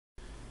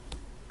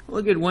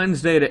Well, good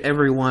Wednesday to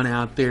everyone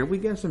out there. We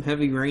got some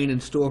heavy rain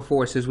in store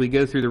for us as we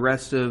go through the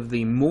rest of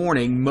the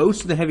morning.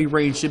 Most of the heavy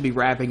rain should be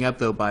wrapping up,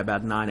 though, by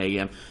about 9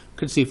 a.m.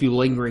 Could see a few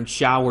lingering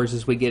showers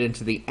as we get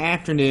into the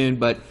afternoon,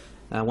 but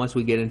once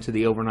we get into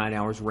the overnight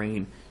hours,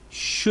 rain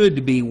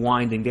should be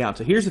winding down.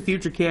 So here's the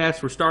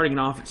futurecast. We're starting it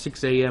off at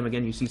 6 a.m.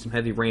 Again, you see some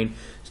heavy rain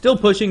still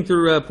pushing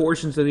through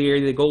portions of the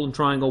area, the Golden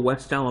Triangle,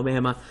 West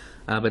Alabama,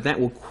 but that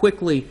will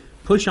quickly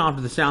push off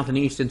to the south and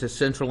east into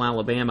central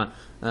Alabama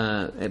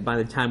by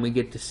the time we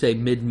get to, say,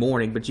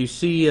 mid-morning. But you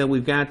see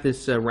we've got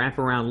this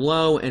wraparound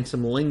low and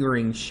some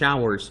lingering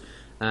showers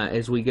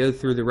as we go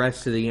through the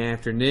rest of the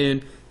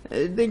afternoon.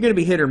 They're going to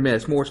be hit or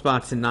miss. More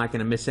spots than not going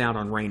to miss out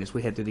on rain as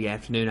we head through the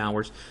afternoon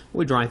hours.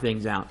 We dry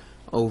things out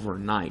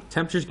overnight.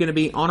 Temperature's going to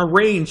be on a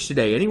range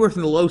today, anywhere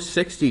from the low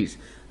 60s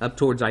up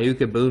towards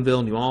Iuka,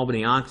 Boonville, New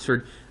Albany,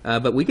 Oxford.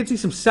 But we could see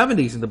some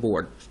 70s on the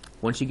board.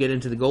 Once you get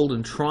into the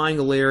Golden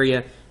Triangle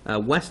area,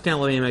 West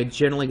Alabama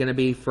generally going to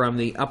be from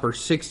the upper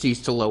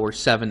 60s to lower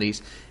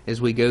 70s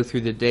as we go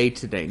through the day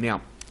today.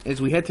 Now, as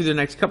we head through the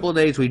next couple of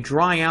days, we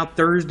dry out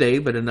Thursday,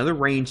 but another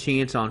rain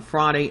chance on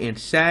Friday and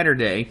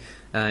Saturday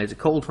as a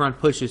cold front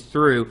pushes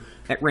through.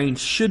 That rain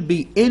should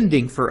be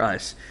ending for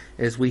us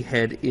as we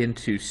head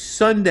into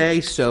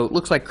Sunday. So it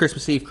looks like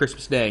Christmas Eve,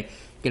 Christmas Day,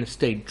 going to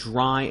stay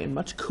dry and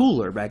much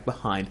cooler back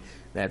behind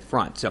that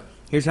front. So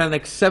here's how the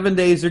next 7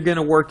 days are going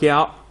to work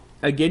out.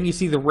 Again, you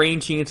see the rain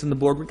chance on the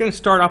board. We're going to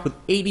start off with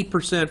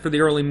 80% for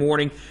the early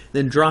morning,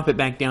 then drop it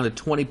back down to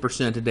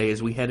 20% today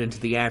as we head into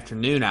the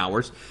afternoon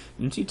hours.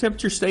 You see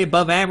temperatures stay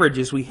above average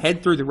as we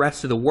head through the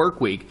rest of the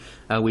work week.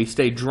 We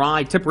stay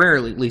dry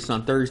temporarily, at least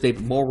on Thursday,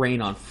 but more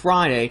rain on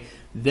Friday.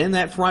 Then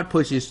that front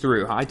pushes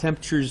through. High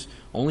temperatures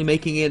only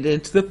making it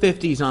into the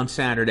 50s on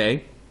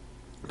Saturday.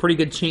 Pretty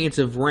good chance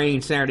of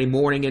rain Saturday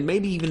morning and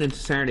maybe even into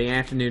Saturday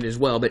afternoon as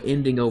well, but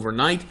ending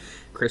overnight.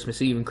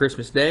 Christmas Eve and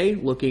Christmas Day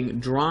looking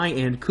dry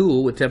and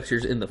cool with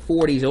temperatures in the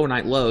 40s.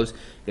 Overnight lows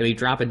going to be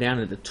dropping down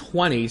into the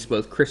 20s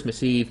both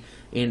Christmas Eve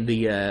and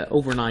the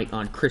overnight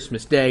on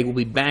Christmas Day. We'll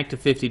be back to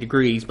 50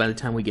 degrees by the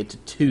time we get to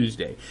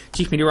Tuesday.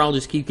 Chief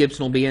Meteorologist Keith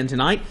Gibson will be in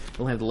tonight.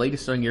 We'll have the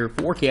latest on your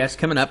forecast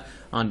coming up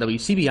on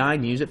WCBI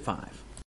News at 5.